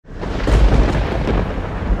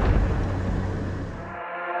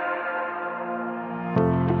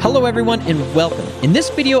Hello everyone and welcome. In this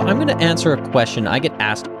video, I'm going to answer a question I get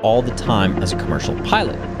asked all the time as a commercial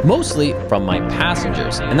pilot, mostly from my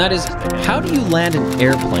passengers, and that is, how do you land an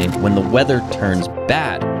airplane when the weather turns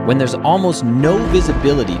bad? When there's almost no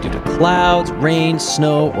visibility due to clouds, rain,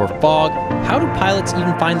 snow, or fog, how do pilots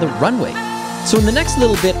even find the runway? So in the next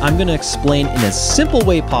little bit, I'm going to explain in as simple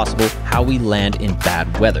way possible how we land in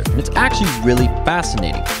bad weather. And it's actually really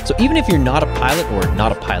fascinating. So even if you're not a pilot or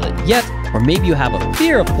not a pilot yet, or maybe you have a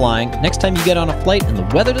fear of flying, next time you get on a flight and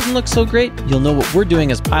the weather doesn't look so great, you'll know what we're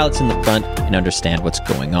doing as pilots in the front and understand what's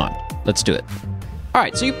going on. Let's do it. All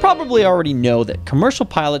right, so you probably already know that commercial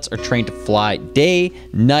pilots are trained to fly day,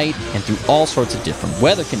 night, and through all sorts of different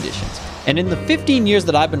weather conditions. And in the 15 years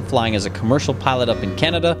that I've been flying as a commercial pilot up in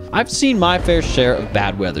Canada, I've seen my fair share of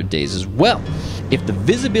bad weather days as well. If the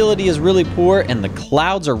visibility is really poor and the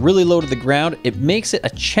clouds are really low to the ground, it makes it a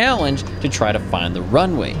challenge to try to find the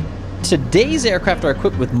runway. Today's aircraft are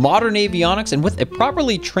equipped with modern avionics and with a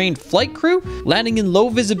properly trained flight crew. Landing in low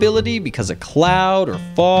visibility because of cloud or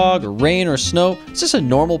fog or rain or snow, it's just a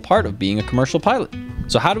normal part of being a commercial pilot.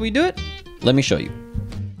 So how do we do it? Let me show you.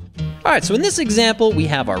 All right, so in this example, we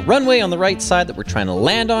have our runway on the right side that we're trying to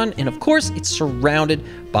land on, and of course, it's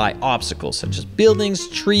surrounded by obstacles such as buildings,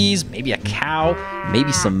 trees, maybe a cow,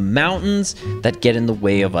 maybe some mountains that get in the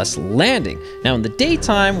way of us landing. Now, in the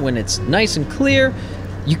daytime, when it's nice and clear,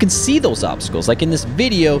 you can see those obstacles, like in this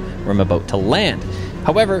video where I'm about to land.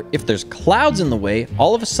 However, if there's clouds in the way,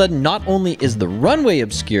 all of a sudden not only is the runway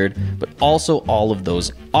obscured, but also all of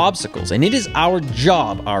those obstacles. And it is our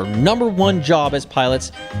job, our number one job as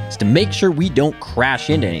pilots, is to make sure we don't crash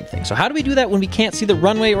into anything. So how do we do that when we can't see the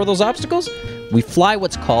runway or those obstacles? We fly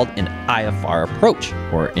what's called an IFR approach,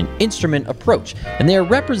 or an instrument approach. And they are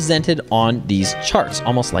represented on these charts,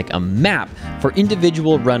 almost like a map for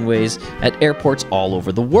individual runways at airports all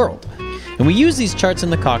over the world. And we use these charts in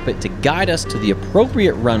the cockpit to guide us to the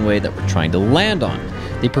appropriate runway that we're trying to land on.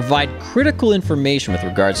 They provide critical information with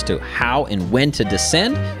regards to how and when to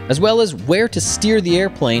descend, as well as where to steer the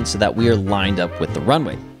airplane so that we are lined up with the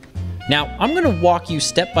runway. Now, I'm going to walk you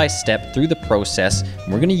step by step through the process,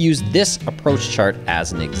 and we're going to use this approach chart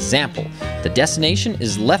as an example. The destination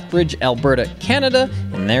is Lethbridge, Alberta, Canada,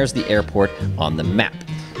 and there's the airport on the map.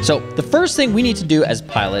 So the first thing we need to do as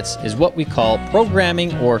pilots is what we call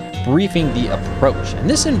programming or briefing the approach. And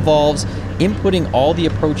this involves inputting all the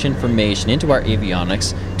approach information into our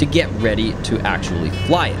avionics to get ready to actually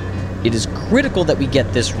fly it. It is critical that we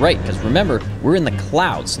get this right because remember, we're in the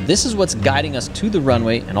clouds. This is what's guiding us to the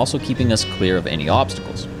runway and also keeping us clear of any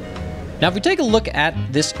obstacles. Now, if we take a look at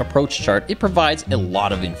this approach chart, it provides a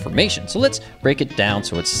lot of information. So let's break it down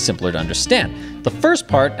so it's simpler to understand. The first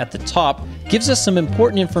part at the top gives us some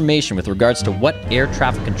important information with regards to what air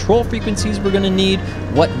traffic control frequencies we're going to need,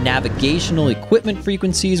 what navigational equipment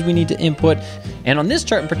frequencies we need to input. And on this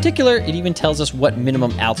chart in particular, it even tells us what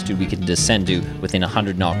minimum altitude we can descend to within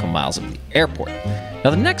 100 nautical miles of the airport.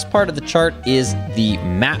 Now, the next part of the chart is the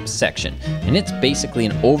map section, and it's basically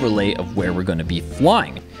an overlay of where we're going to be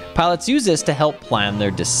flying. Pilots use this to help plan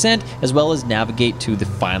their descent as well as navigate to the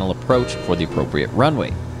final approach for the appropriate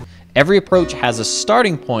runway. Every approach has a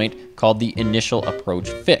starting point called the initial approach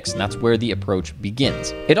fix, and that's where the approach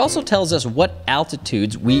begins. It also tells us what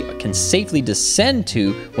altitudes we can safely descend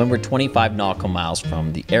to when we're 25 nautical miles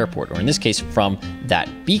from the airport, or in this case, from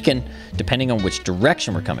that beacon, depending on which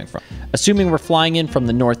direction we're coming from. Assuming we're flying in from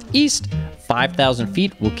the northeast, 5,000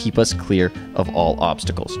 feet will keep us clear of all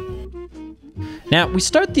obstacles. Now, we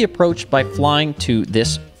start the approach by flying to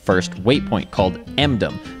this first waypoint called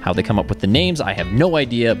EMDM. How they come up with the names, I have no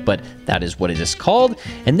idea, but that is what it is called.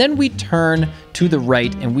 And then we turn to the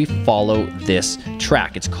right and we follow this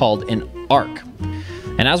track. It's called an arc.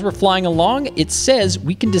 And as we're flying along, it says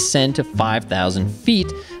we can descend to 5,000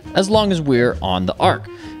 feet as long as we're on the arc.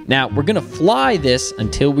 Now, we're going to fly this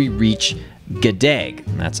until we reach Gadag.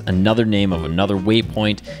 That's another name of another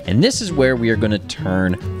waypoint. And this is where we are going to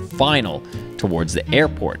turn final towards the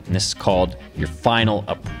airport. And this is called your final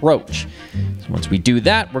approach. So once we do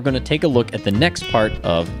that, we're going to take a look at the next part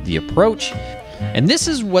of the approach. And this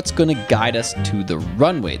is what's going to guide us to the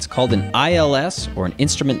runway. It's called an ILS, or an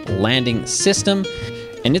instrument landing system.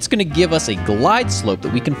 And it's going to give us a glide slope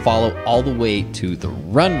that we can follow all the way to the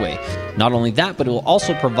runway. Not only that, but it will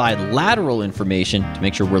also provide lateral information to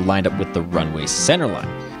make sure we're lined up with the runway centerline.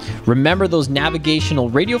 Remember those navigational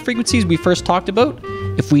radio frequencies we first talked about?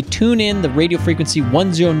 If we tune in the radio frequency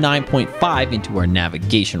 109.5 into our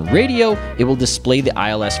navigation radio, it will display the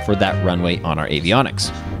ILS for that runway on our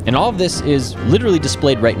avionics. And all of this is literally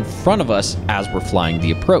displayed right in front of us as we're flying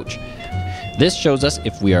the approach. This shows us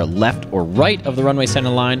if we are left or right of the runway center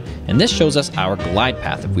line, and this shows us our glide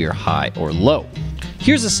path if we are high or low.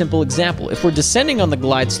 Here's a simple example. If we're descending on the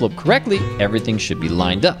glide slope correctly, everything should be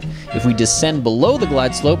lined up. If we descend below the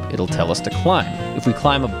glide slope, it'll tell us to climb. If we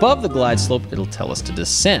climb above the glide slope, it'll tell us to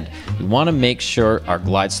descend. We want to make sure our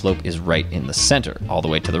glide slope is right in the center, all the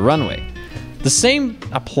way to the runway. The same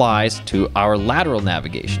applies to our lateral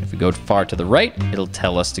navigation. If we go far to the right, it'll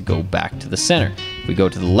tell us to go back to the center. If we go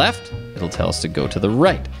to the left, it'll tell us to go to the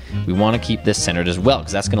right. We want to keep this centered as well,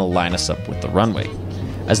 because that's going to line us up with the runway.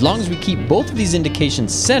 As long as we keep both of these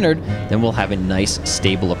indications centered, then we'll have a nice,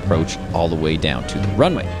 stable approach all the way down to the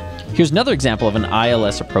runway. Here's another example of an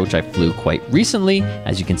ILS approach I flew quite recently.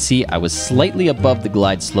 As you can see, I was slightly above the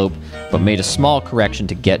glide slope, but made a small correction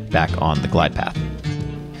to get back on the glide path.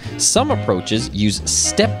 Some approaches use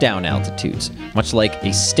step-down altitudes, much like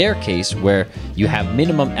a staircase where you have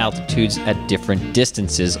minimum altitudes at different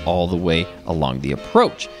distances all the way along the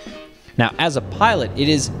approach. Now, as a pilot, it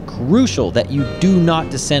is crucial that you do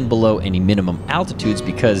not descend below any minimum altitudes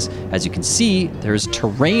because, as you can see, there's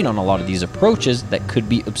terrain on a lot of these approaches that could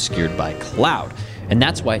be obscured by cloud. And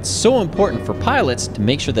that's why it's so important for pilots to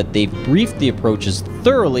make sure that they've briefed the approaches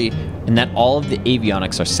thoroughly and that all of the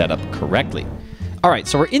avionics are set up correctly. All right,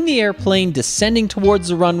 so we're in the airplane, descending towards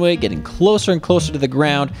the runway, getting closer and closer to the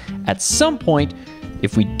ground. At some point,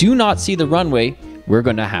 if we do not see the runway, we're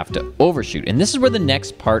going to have to overshoot. And this is where the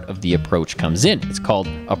next part of the approach comes in. It's called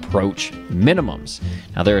approach minimums.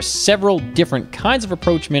 Now, there are several different kinds of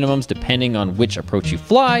approach minimums depending on which approach you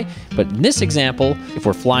fly. But in this example, if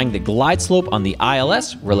we're flying the glide slope on the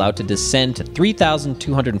ILS, we're allowed to descend to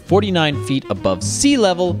 3,249 feet above sea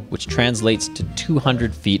level, which translates to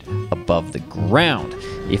 200 feet above the ground.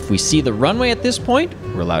 If we see the runway at this point,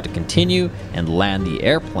 we're allowed to continue and land the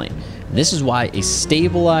airplane. This is why a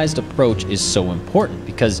stabilized approach is so important,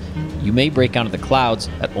 because you may break out of the clouds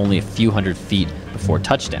at only a few hundred feet before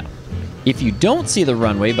touchdown. If you don't see the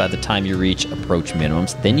runway by the time you reach approach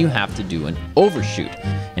minimums, then you have to do an overshoot.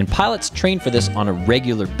 And pilots train for this on a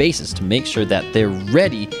regular basis to make sure that they're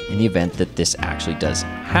ready in the event that this actually does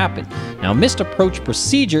happen. Now, missed approach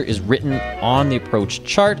procedure is written on the approach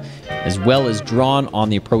chart as well as drawn on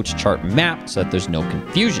the approach chart map so that there's no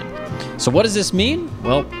confusion. So what does this mean?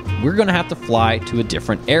 Well, we're going to have to fly to a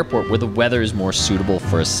different airport where the weather is more suitable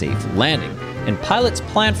for a safe landing. And pilots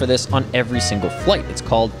plan for this on every single flight. It's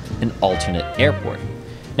called an alternate airport.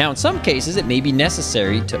 Now, in some cases, it may be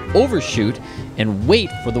necessary to overshoot and wait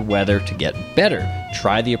for the weather to get better.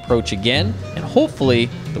 Try the approach again, and hopefully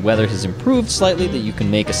the weather has improved slightly that you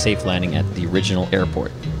can make a safe landing at the original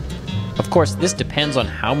airport. Of course, this depends on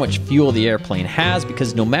how much fuel the airplane has,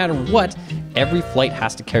 because no matter what, every flight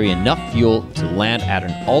has to carry enough fuel to land at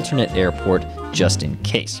an alternate airport just in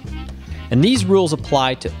case. And these rules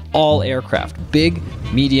apply to all aircraft, big,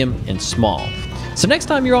 medium, and small. So next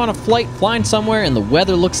time you're on a flight flying somewhere and the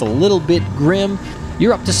weather looks a little bit grim,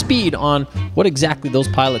 you're up to speed on what exactly those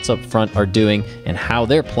pilots up front are doing and how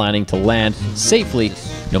they're planning to land safely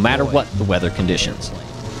no matter what the weather conditions.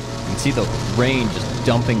 You can see the rain just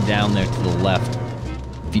dumping down there to the left.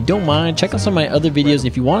 If you don't mind, check out some of my other videos. And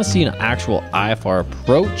if you want to see an actual IFR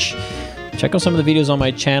approach, check out some of the videos on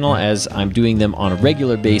my channel, as I'm doing them on a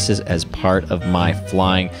regular basis as part of my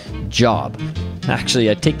flying job. Actually,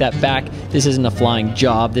 I take that back. This isn't a flying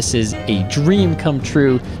job. This is a dream come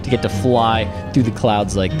true to get to fly through the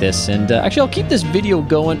clouds like this. And actually, I'll keep this video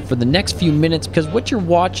going for the next few minutes, because what you're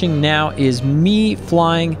watching now is me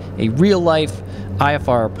flying a real-life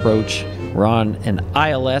IFR approach. We're on an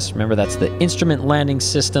ILS. Remember, that's the instrument landing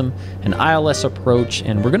system, an ILS approach.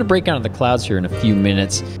 And we're going to break out of the clouds here in a few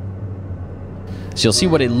minutes. So you'll see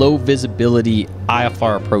what a low visibility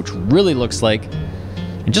IFR approach really looks like.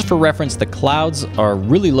 And just for reference, the clouds are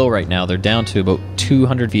really low right now. They're down to about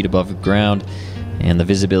 200 feet above the ground, and the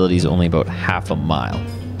visibility is only about half a mile.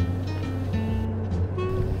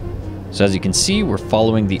 So as you can see, we're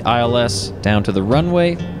following the ILS down to the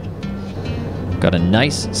runway. Got a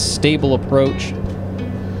nice, stable approach.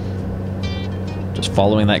 Just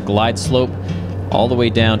following that glide slope all the way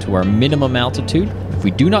down to our minimum altitude. If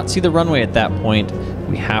we do not see the runway at that point,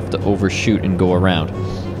 we have to overshoot and go around.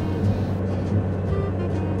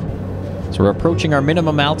 So we're approaching our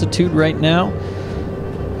minimum altitude right now.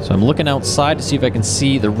 So I'm looking outside to see if I can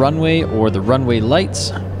see the runway or the runway lights.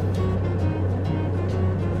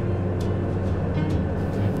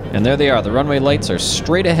 And there they are. The runway lights are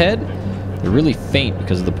straight ahead. They're really faint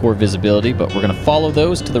because of the poor visibility, but we're going to follow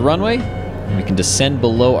those to the runway. And we can descend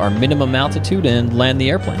below our minimum altitude and land the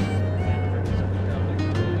airplane.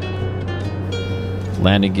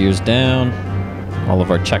 Landing gears down. All of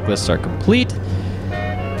our checklists are complete.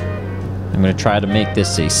 I'm going to try to make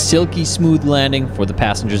this a silky smooth landing for the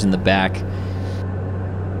passengers in the back.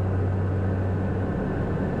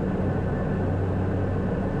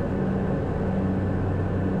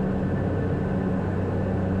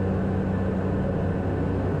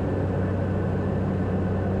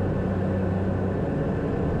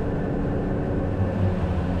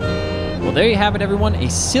 Well, there you have it, everyone. A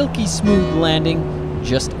silky smooth landing,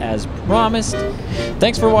 just as promised.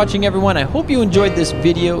 Thanks for watching, everyone. I hope you enjoyed this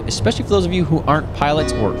video, especially for those of you who aren't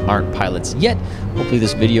pilots or aren't pilots yet. Hopefully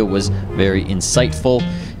this video was very insightful,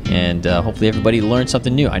 and hopefully everybody learned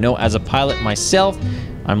something new. I know as a pilot myself,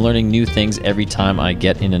 I'm learning new things every time I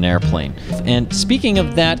get in an airplane. And speaking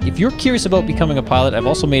of that, if you're curious about becoming a pilot, I've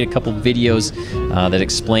also made a couple videos that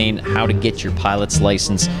explain how to get your pilot's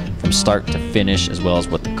license from start to finish, as well as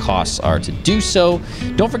what the costs are to do so.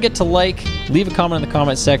 Don't forget to leave a comment in the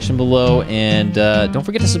comment section below, and don't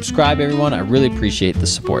forget to subscribe, everyone. I really appreciate the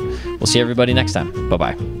support. We'll see everybody next time.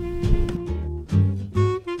 Bye-bye.